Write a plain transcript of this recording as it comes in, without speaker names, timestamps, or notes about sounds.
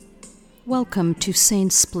Welcome to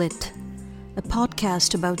Sane Split, a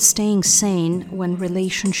podcast about staying sane when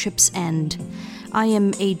relationships end. I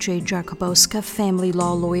am AJ Jakubowska, family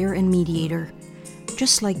law lawyer and mediator.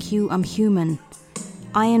 Just like you, I'm human.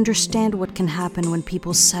 I understand what can happen when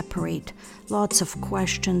people separate. Lots of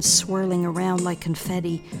questions swirling around like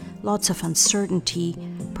confetti, lots of uncertainty,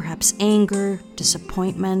 perhaps anger,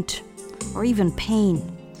 disappointment, or even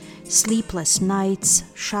pain. Sleepless nights,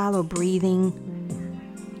 shallow breathing.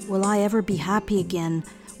 Will I ever be happy again?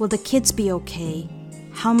 Will the kids be okay?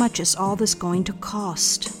 How much is all this going to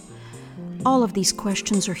cost? All of these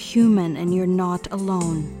questions are human, and you're not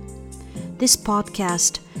alone. This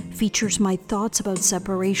podcast features my thoughts about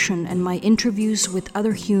separation and my interviews with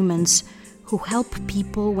other humans who help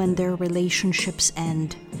people when their relationships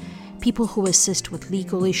end. People who assist with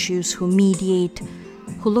legal issues, who mediate,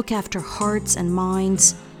 who look after hearts and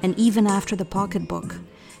minds, and even after the pocketbook.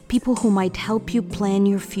 People who might help you plan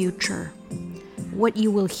your future. What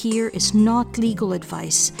you will hear is not legal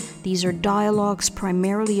advice. These are dialogues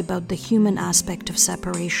primarily about the human aspect of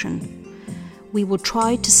separation. We will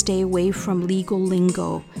try to stay away from legal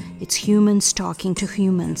lingo. It's humans talking to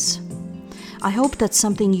humans. I hope that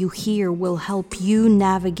something you hear will help you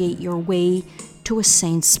navigate your way to a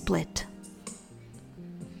sane split.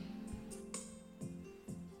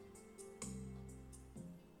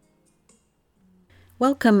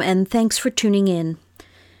 Welcome and thanks for tuning in.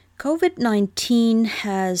 COVID-19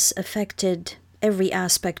 has affected every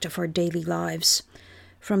aspect of our daily lives,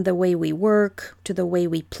 from the way we work to the way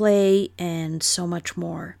we play and so much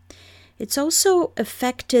more. It's also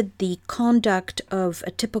affected the conduct of a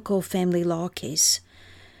typical family law case.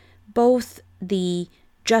 Both the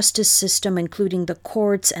justice system, including the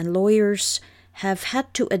courts and lawyers, have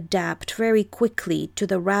had to adapt very quickly to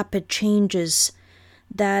the rapid changes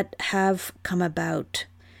that have come about.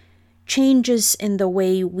 Changes in the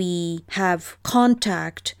way we have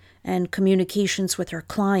contact and communications with our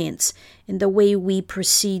clients, in the way we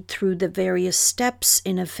proceed through the various steps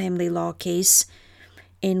in a family law case,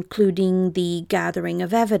 including the gathering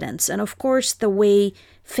of evidence, and of course the way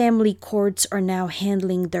family courts are now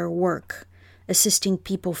handling their work, assisting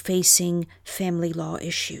people facing family law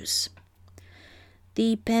issues.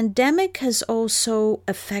 The pandemic has also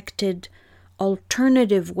affected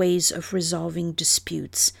alternative ways of resolving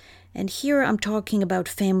disputes, and here I'm talking about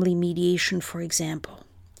family mediation, for example.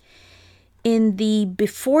 In the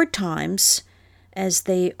before times, as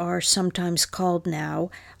they are sometimes called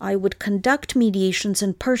now, I would conduct mediations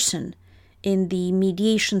in person in the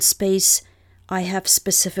mediation space I have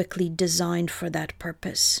specifically designed for that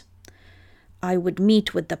purpose. I would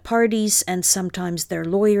meet with the parties and sometimes their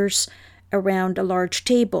lawyers around a large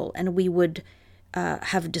table, and we would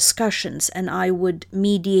have discussions, and I would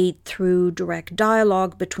mediate through direct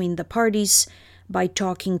dialogue between the parties by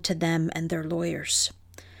talking to them and their lawyers.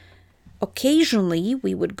 Occasionally,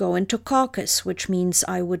 we would go into caucus, which means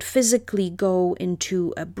I would physically go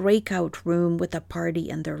into a breakout room with a party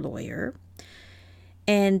and their lawyer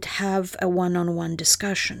and have a one-on-one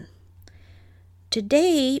discussion.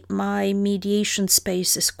 Today, my mediation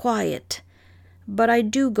space is quiet, but I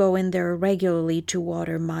do go in there regularly to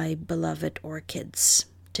water my beloved orchids.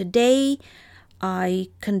 Today, I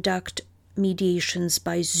conduct mediations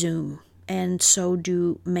by Zoom, and so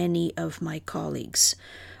do many of my colleagues.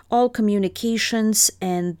 All communications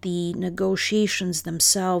and the negotiations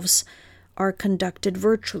themselves are conducted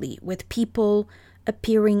virtually, with people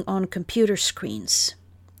appearing on computer screens.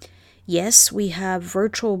 Yes, we have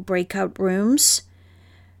virtual breakout rooms,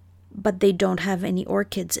 but they don't have any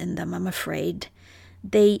orchids in them, I'm afraid.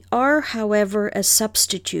 They are, however, a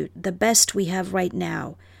substitute, the best we have right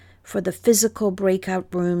now, for the physical breakout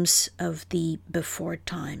rooms of the before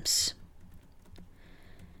times.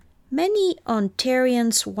 Many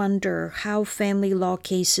Ontarians wonder how family law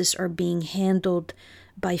cases are being handled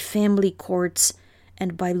by family courts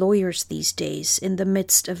and by lawyers these days in the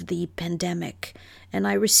midst of the pandemic, and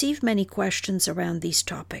I receive many questions around these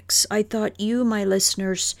topics. I thought you, my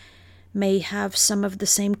listeners, may have some of the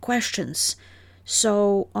same questions.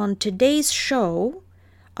 So on today's show,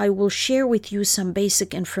 I will share with you some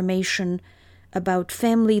basic information about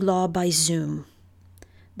family law by Zoom.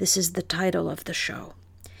 This is the title of the show.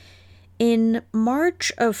 In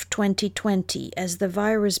March of 2020, as the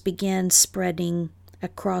virus began spreading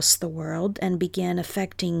across the world and began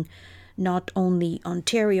affecting not only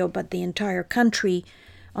Ontario but the entire country,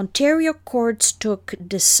 Ontario courts took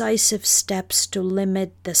decisive steps to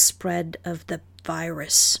limit the spread of the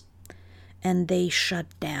virus, and they shut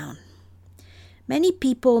down. Many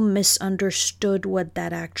people misunderstood what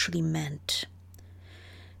that actually meant.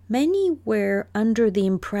 Many were under the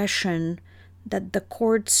impression that the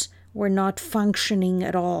courts were not functioning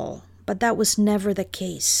at all, but that was never the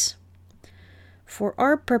case. For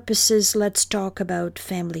our purposes, let's talk about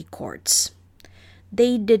family courts.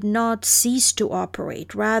 They did not cease to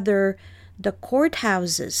operate. Rather, the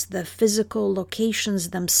courthouses, the physical locations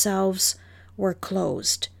themselves, were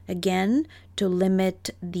closed, again, to limit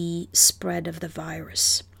the spread of the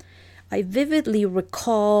virus. I vividly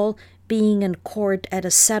recall being in court at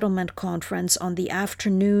a settlement conference on the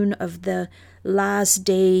afternoon of the last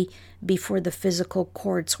day before the physical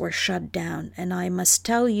courts were shut down. And I must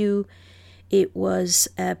tell you, it was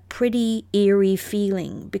a pretty eerie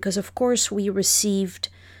feeling because, of course, we received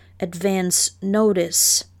advance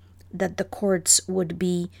notice that the courts would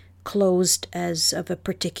be closed as of a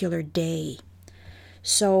particular day.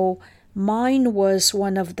 So mine was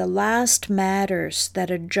one of the last matters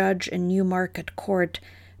that a judge in Newmarket Court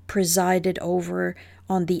presided over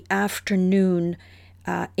on the afternoon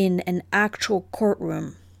in an actual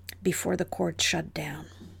courtroom before the court shut down.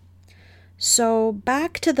 So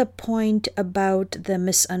back to the point about the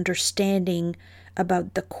misunderstanding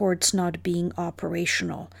about the courts not being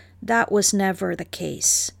operational. That was never the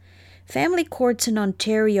case. Family courts in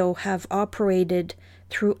Ontario have operated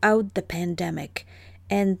throughout the pandemic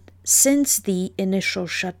and since the initial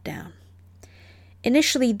shutdown.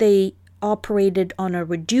 Initially, they operated on a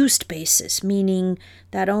reduced basis, meaning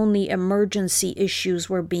that only emergency issues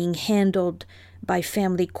were being handled by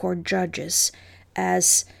family court judges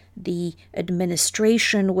as the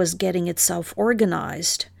administration was getting itself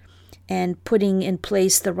organized and putting in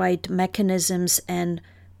place the right mechanisms and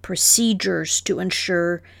procedures to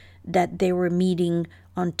ensure that they were meeting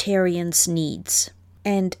Ontarians' needs.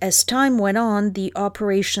 And as time went on, the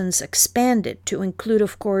operations expanded to include,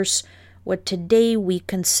 of course, what today we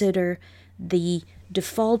consider the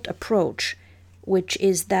default approach, which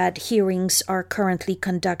is that hearings are currently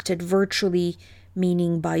conducted virtually,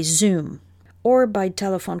 meaning by Zoom or by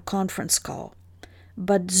telephone conference call.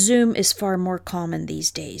 But Zoom is far more common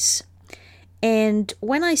these days. And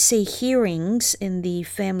when I say hearings in the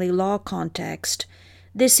family law context,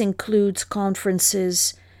 this includes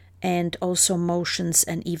conferences and also motions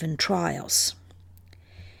and even trials.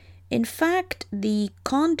 In fact, the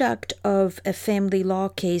conduct of a family law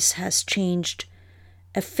case has changed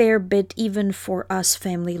a fair bit even for us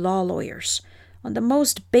family law lawyers. On the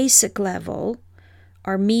most basic level,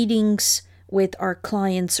 our meetings with our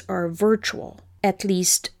clients are virtual. At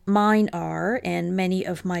least mine are, and many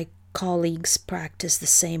of my colleagues practice the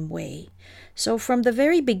same way. So from the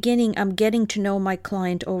very beginning, I'm getting to know my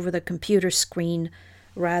client over the computer screen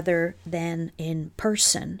rather than in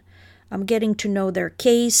person. I'm getting to know their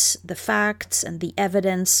case, the facts, and the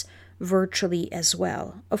evidence virtually as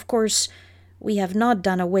well. Of course, we have not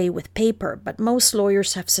done away with paper, but most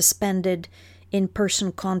lawyers have suspended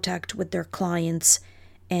in-person contact with their clients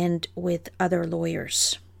and with other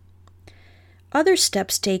lawyers. Other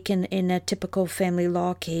steps taken in a typical family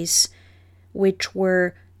law case, which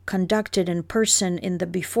were conducted in person in the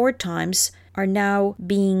before times, are now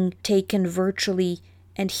being taken virtually.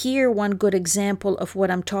 And here, one good example of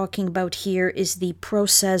what I'm talking about here is the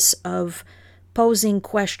process of posing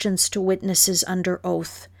questions to witnesses under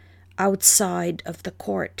oath outside of the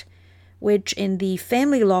court, which in the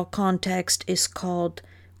family law context is called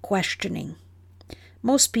questioning.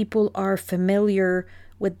 Most people are familiar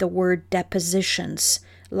with the word depositions,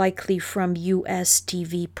 likely from US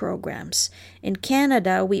TV programs. In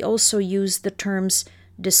Canada, we also use the terms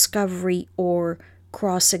discovery or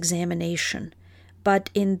cross-examination.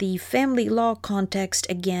 But in the family law context,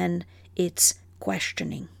 again, it's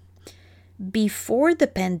questioning. Before the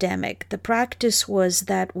pandemic, the practice was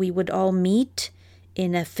that we would all meet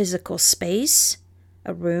in a physical space,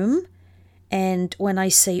 a room, and when I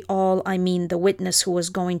say all, I mean the witness who was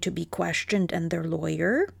going to be questioned and their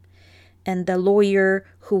lawyer, and the lawyer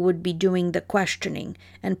who would be doing the questioning,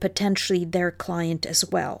 and potentially their client as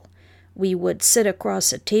well. We would sit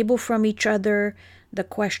across a table from each other, the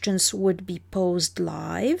questions would be posed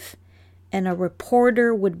live, and a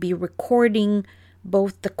reporter would be recording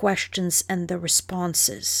both the questions and the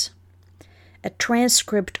responses. A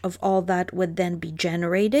transcript of all that would then be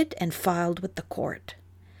generated and filed with the court.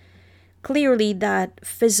 Clearly, that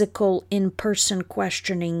physical in-person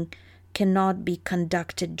questioning cannot be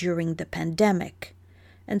conducted during the pandemic.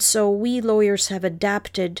 And so we lawyers have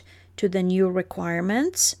adapted to the new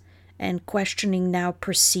requirements, and questioning now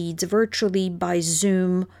proceeds virtually by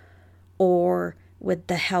Zoom or with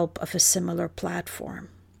the help of a similar platform.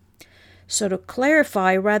 So to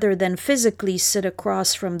clarify, rather than physically sit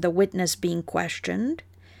across from the witness being questioned,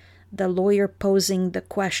 the lawyer posing the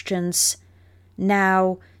questions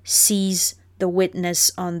now sees the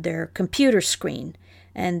witness on their computer screen,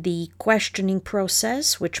 And the questioning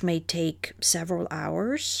process, which may take several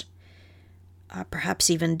hours, perhaps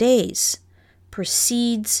even days,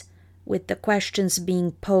 proceeds with the questions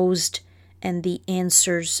being posed and the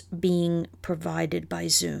answers being provided by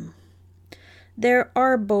Zoom. There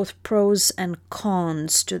are both pros and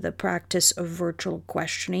cons to the practice of virtual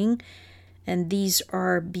questioning, and these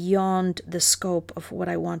are beyond the scope of what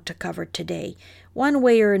I want to cover today. One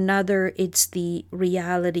way or another, it's the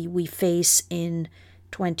reality we face in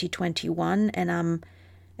 2021, and I'm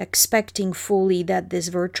expecting fully that this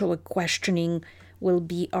virtual questioning will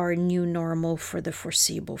be our new normal for the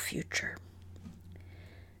foreseeable future.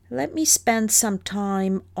 Let me spend some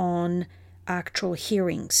time on actual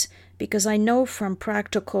hearings, because I know from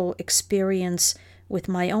practical experience with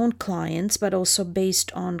my own clients, but also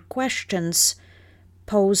based on questions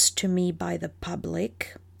posed to me by the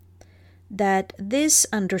public, that this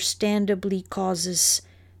understandably causes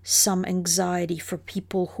some anxiety for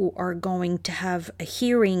people who are going to have a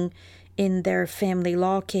hearing in their family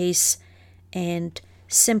law case and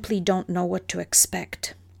simply don't know what to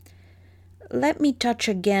expect. Let me touch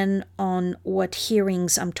again on what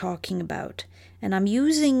hearings I'm talking about. And I'm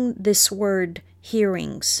using this word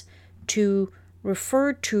hearings to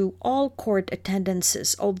refer to all court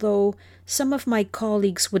attendances, although some of my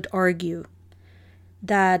colleagues would argue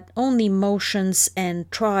that only motions and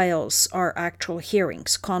trials are actual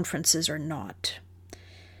hearings, conferences are not.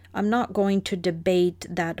 I'm not going to debate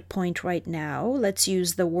that point right now. Let's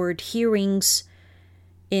use the word hearings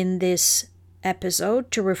in this episode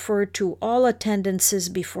to refer to all attendances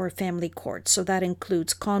before family court. So that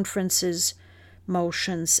includes conferences,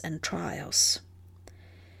 motions, and trials.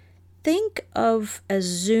 Think of a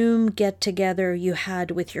Zoom get-together you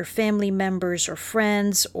had with your family members or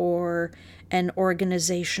friends or an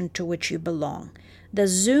organization to which you belong. The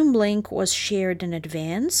Zoom link was shared in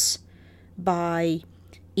advance by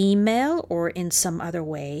email or in some other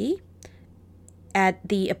way. At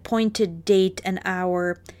the appointed date and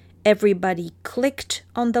hour, everybody clicked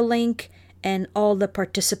on the link and all the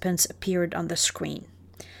participants appeared on the screen.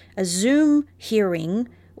 A Zoom hearing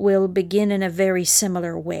will begin in a very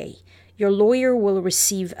similar way. Your lawyer will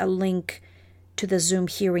receive a link to the Zoom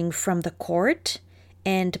hearing from the court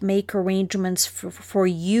and make arrangements for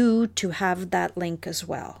you to have that link as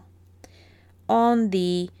well. On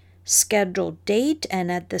the scheduled date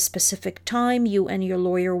and at the specific time, you and your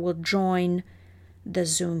lawyer will join the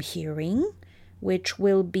Zoom hearing, which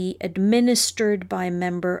will be administered by a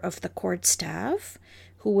member of the court staff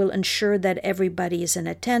who will ensure that everybody is in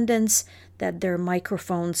attendance, that their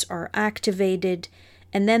microphones are activated,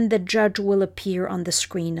 and then the judge will appear on the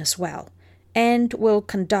screen as well and will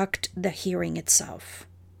conduct the hearing itself.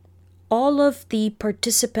 All of the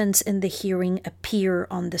participants in the hearing appear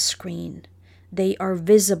on the screen. They are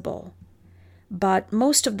visible, but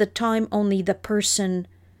most of the time only the person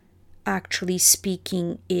actually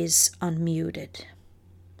speaking is unmuted.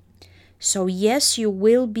 So yes, you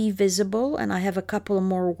will be visible, and I have a couple of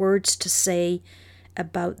more words to say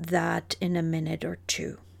about that in a minute or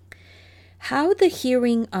two. How the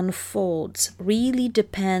hearing unfolds really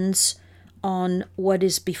depends on what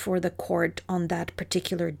is before the court on that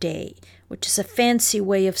particular day, which is a fancy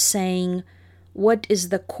way of saying what is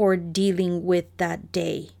the court dealing with that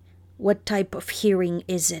day? What type of hearing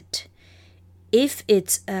is it? If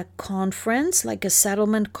it's a conference, like a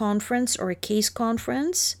settlement conference or a case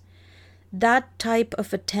conference, that type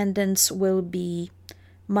of attendance will be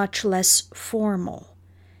much less formal,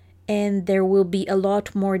 and there will be a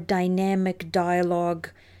lot more dynamic dialogue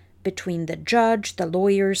between the judge, the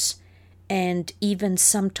lawyers, and even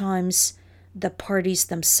sometimes the parties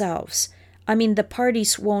themselves. I mean, the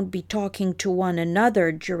parties won't be talking to one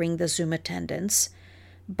another during the Zoom attendance,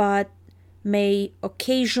 but may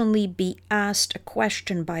occasionally be asked a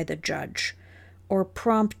question by the judge or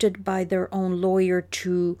prompted by their own lawyer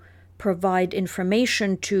to provide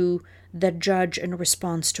information to the judge in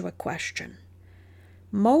response to a question.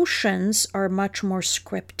 Motions are much more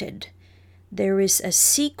scripted. There is a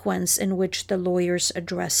sequence in which the lawyers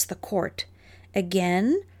address the court.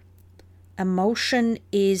 Again, a motion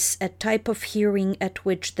is a type of hearing at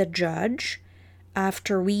which the judge,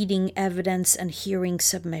 after reading evidence and hearing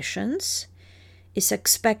submissions, is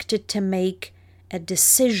expected to make a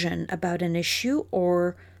decision about an issue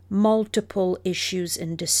or multiple issues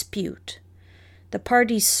in dispute. The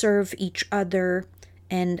parties serve each other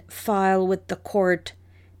and file with the court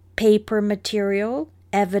paper material,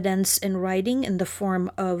 evidence in writing in the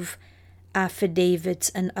form of affidavits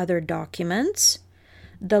and other documents.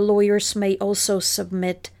 The lawyers may also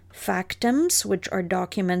submit factums, which are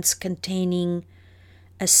documents containing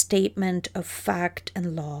a statement of fact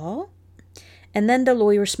and law. And then the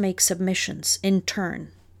lawyers make submissions in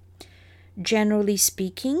turn. Generally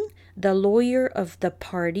speaking, the lawyer of the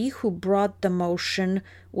party who brought the motion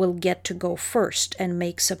will get to go first and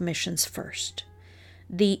make submissions first.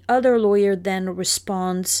 The other lawyer then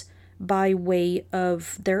responds by way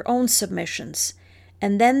of their own submissions.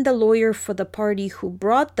 And then the lawyer for the party who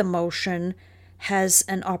brought the motion has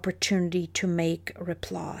an opportunity to make a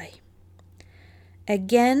reply.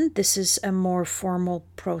 Again, this is a more formal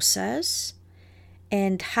process,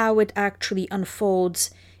 and how it actually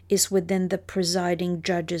unfolds is within the presiding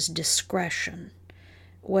judge's discretion.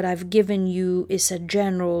 What I've given you is a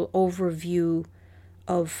general overview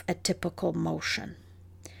of a typical motion.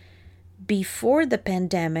 Before the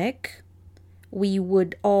pandemic, we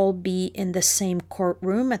would all be in the same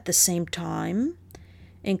courtroom at the same time,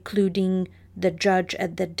 including the judge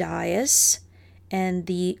at the dais and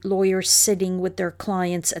the lawyers sitting with their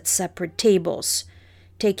clients at separate tables,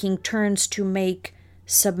 taking turns to make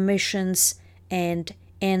submissions and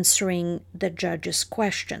answering the judge's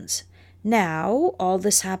questions. Now, all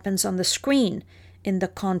this happens on the screen in the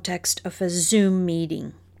context of a Zoom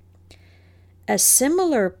meeting. A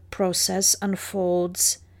similar process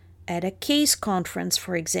unfolds at a case conference,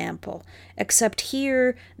 for example, except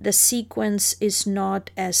here the sequence is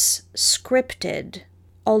not as scripted,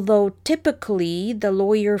 although typically the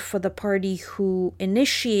lawyer for the party who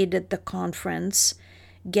initiated the conference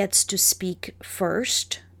gets to speak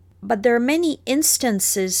first. But there are many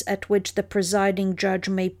instances at which the presiding judge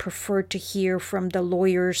may prefer to hear from the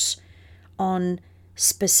lawyers on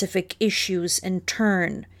specific issues in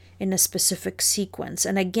turn in a specific sequence.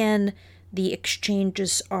 And again, the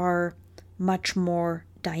exchanges are much more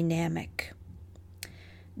dynamic.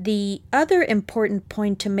 The other important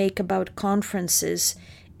point to make about conferences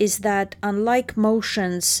is that unlike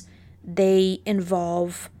motions, they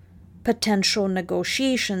involve potential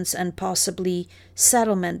negotiations and possibly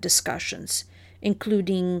settlement discussions,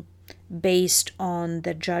 including based on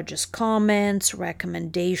the judge's comments,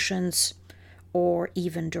 recommendations, or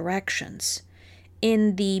even directions.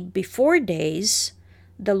 In the before days,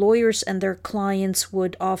 the lawyers and their clients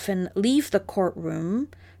would often leave the courtroom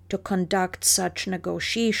to conduct such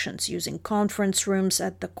negotiations using conference rooms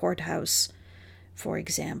at the courthouse, for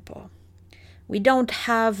example. We don't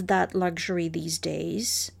have that luxury these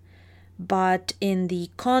days. But in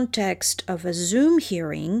the context of a Zoom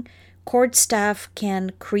hearing, court staff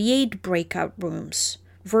can create breakout rooms,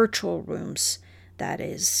 virtual rooms, that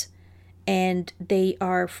is, and they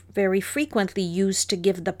are very frequently used to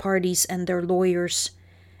give the parties and their lawyers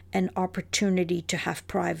an opportunity to have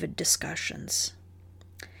private discussions.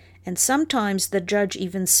 And sometimes the judge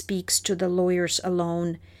even speaks to the lawyers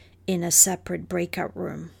alone in a separate breakout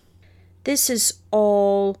room. This is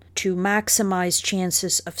all to maximize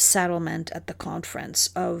chances of settlement at the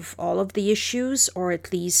conference of all of the issues, or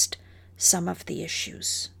at least some of the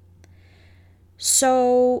issues.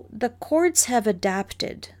 So the courts have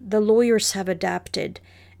adapted, the lawyers have adapted,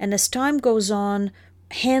 and as time goes on,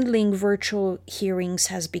 handling virtual hearings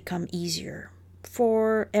has become easier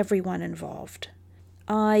for everyone involved.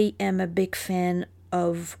 I am a big fan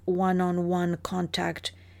of one-on-one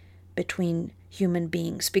contact between human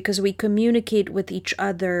beings because we communicate with each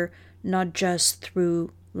other not just through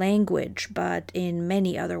language but in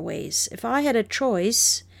many other ways. If I had a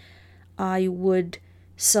choice, I would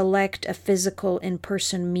select a physical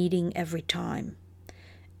in-person meeting every time.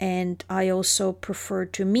 And I also prefer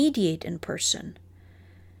to mediate in person.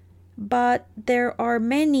 But there are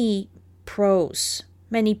many pros,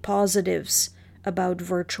 many positives about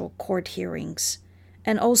virtual court hearings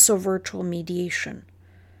and also virtual mediation.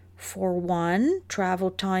 For one,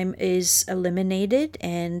 travel time is eliminated,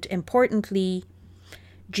 and importantly,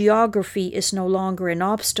 geography is no longer an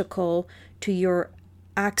obstacle to your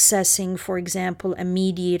accessing, for example, a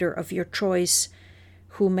mediator of your choice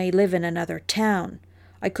who may live in another town.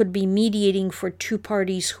 I could be mediating for two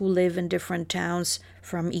parties who live in different towns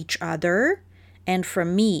from each other and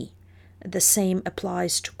from me. The same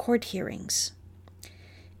applies to court hearings.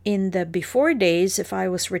 In the before days, if I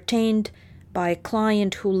was retained by a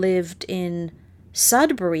client who lived in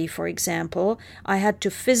Sudbury, for example, I had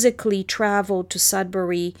to physically travel to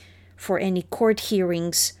Sudbury for any court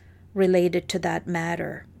hearings related to that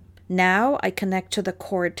matter. Now I connect to the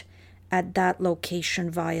court at that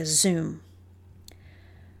location via Zoom.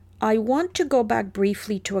 I want to go back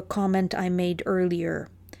briefly to a comment I made earlier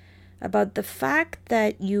about the fact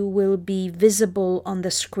that you will be visible on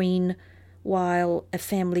the screen while a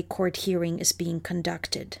family court hearing is being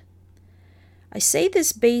conducted. I say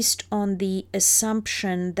this based on the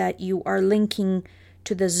assumption that you are linking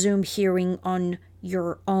to the Zoom hearing on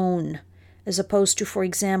your own, as opposed to, for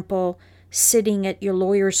example, sitting at your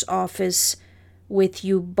lawyer's office with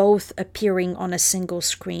you both appearing on a single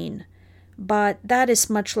screen. But that is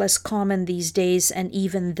much less common these days, and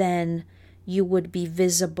even then, you would be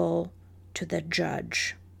visible to the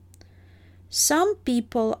judge. Some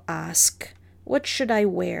people ask, what should I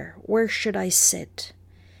wear? Where should I sit?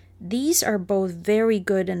 These are both very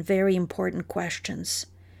good and very important questions,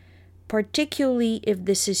 particularly if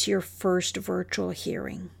this is your first virtual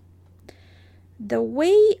hearing. The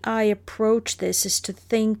way I approach this is to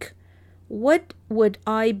think, what would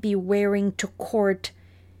I be wearing to court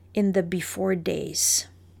in the before days?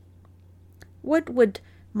 What would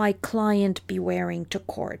my client be wearing to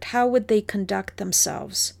court? How would they conduct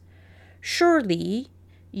themselves? Surely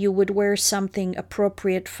you would wear something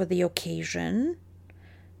appropriate for the occasion,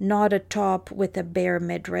 not a top with a bare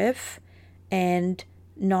midriff, and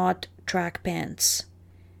not track pants.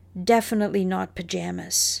 Definitely not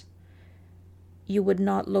pajamas. You would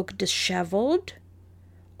not look disheveled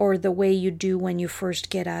or the way you do when you first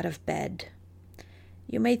get out of bed.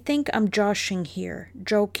 You may think I'm joshing here,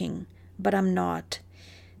 joking, but I'm not.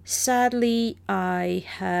 Sadly, I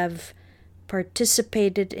have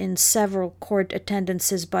participated in several court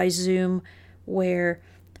attendances by Zoom where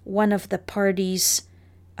one of the parties,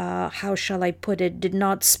 how shall I put it, did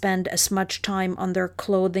not spend as much time on their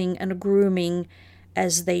clothing and grooming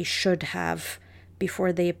as they should have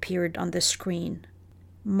before they appeared on the screen.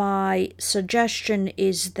 My suggestion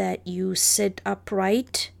is that you sit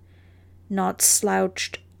upright, not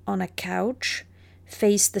slouched on a couch,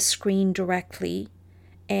 face the screen directly,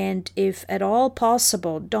 and if at all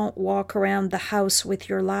possible, don't walk around the house with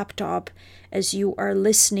your laptop as you are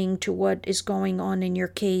listening to what is going on in your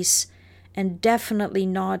case, and definitely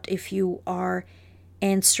not if you are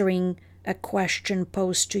answering a question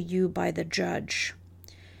posed to you by the judge.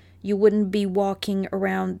 You wouldn't be walking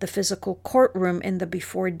around the physical courtroom in the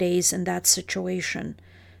before days in that situation.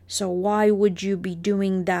 So why would you be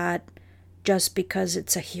doing that just because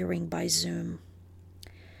it's a hearing by Zoom?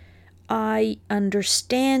 I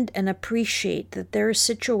understand and appreciate that there are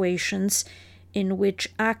situations in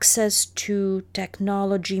which access to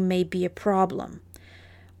technology may be a problem,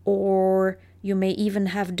 or you may even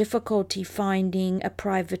have difficulty finding a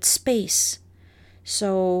private space.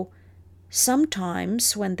 So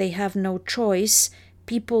sometimes, when they have no choice,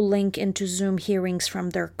 people link into Zoom hearings from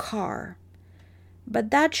their car.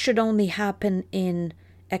 But that should only happen in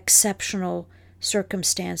exceptional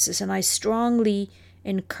circumstances, and I strongly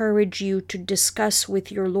encourage you to discuss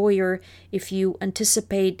with your lawyer if you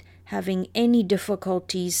anticipate having any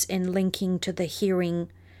difficulties in linking to the hearing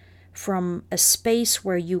from a space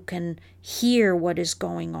where you can hear what is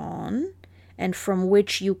going on and from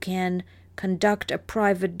which you can conduct a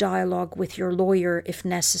private dialogue with your lawyer if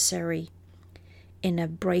necessary in a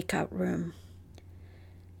breakout room.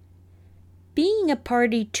 Being a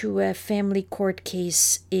party to a family court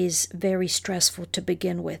case is very stressful to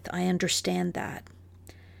begin with. I understand that.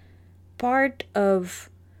 Part of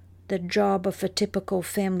the job of a typical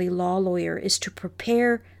family law lawyer is to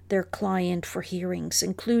prepare their client for hearings,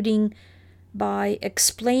 including by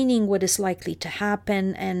explaining what is likely to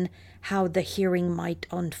happen and how the hearing might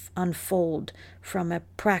unfold from a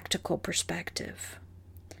practical perspective.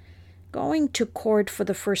 Going to court for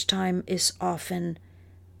the first time is often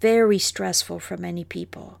very stressful for many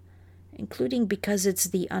people, including because it's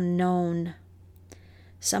the unknown,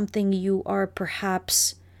 something you are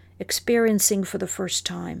perhaps experiencing for the first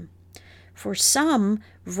time. For some,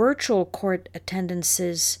 virtual court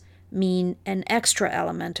attendances mean an extra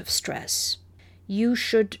element of stress. You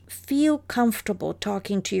should feel comfortable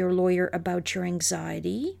talking to your lawyer about your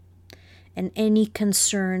anxiety and any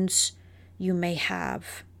concerns you may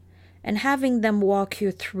have, and having them walk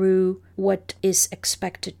you through what is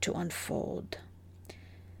expected to unfold.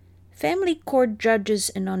 Family court judges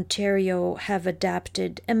in Ontario have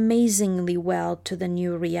adapted amazingly well to the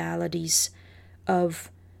new realities of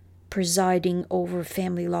presiding over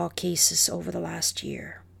family law cases over the last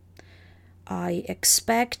year. I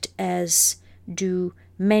expect, as do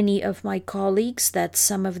many of my colleagues, that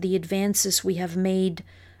some of the advances we have made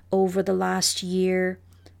over the last year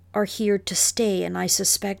are here to stay, and I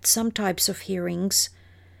suspect some types of hearings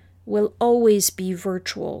will always be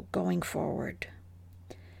virtual going forward.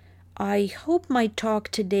 I hope my talk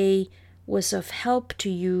today was of help to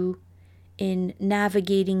you in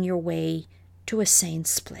navigating your way to a sane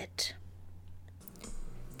split.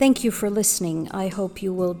 Thank you for listening. I hope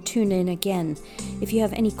you will tune in again. If you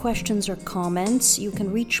have any questions or comments, you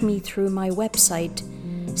can reach me through my website,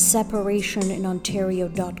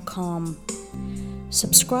 separationinontario.com.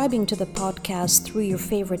 Subscribing to the podcast through your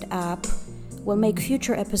favorite app will make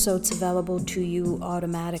future episodes available to you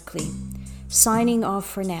automatically. Signing off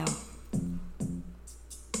for now.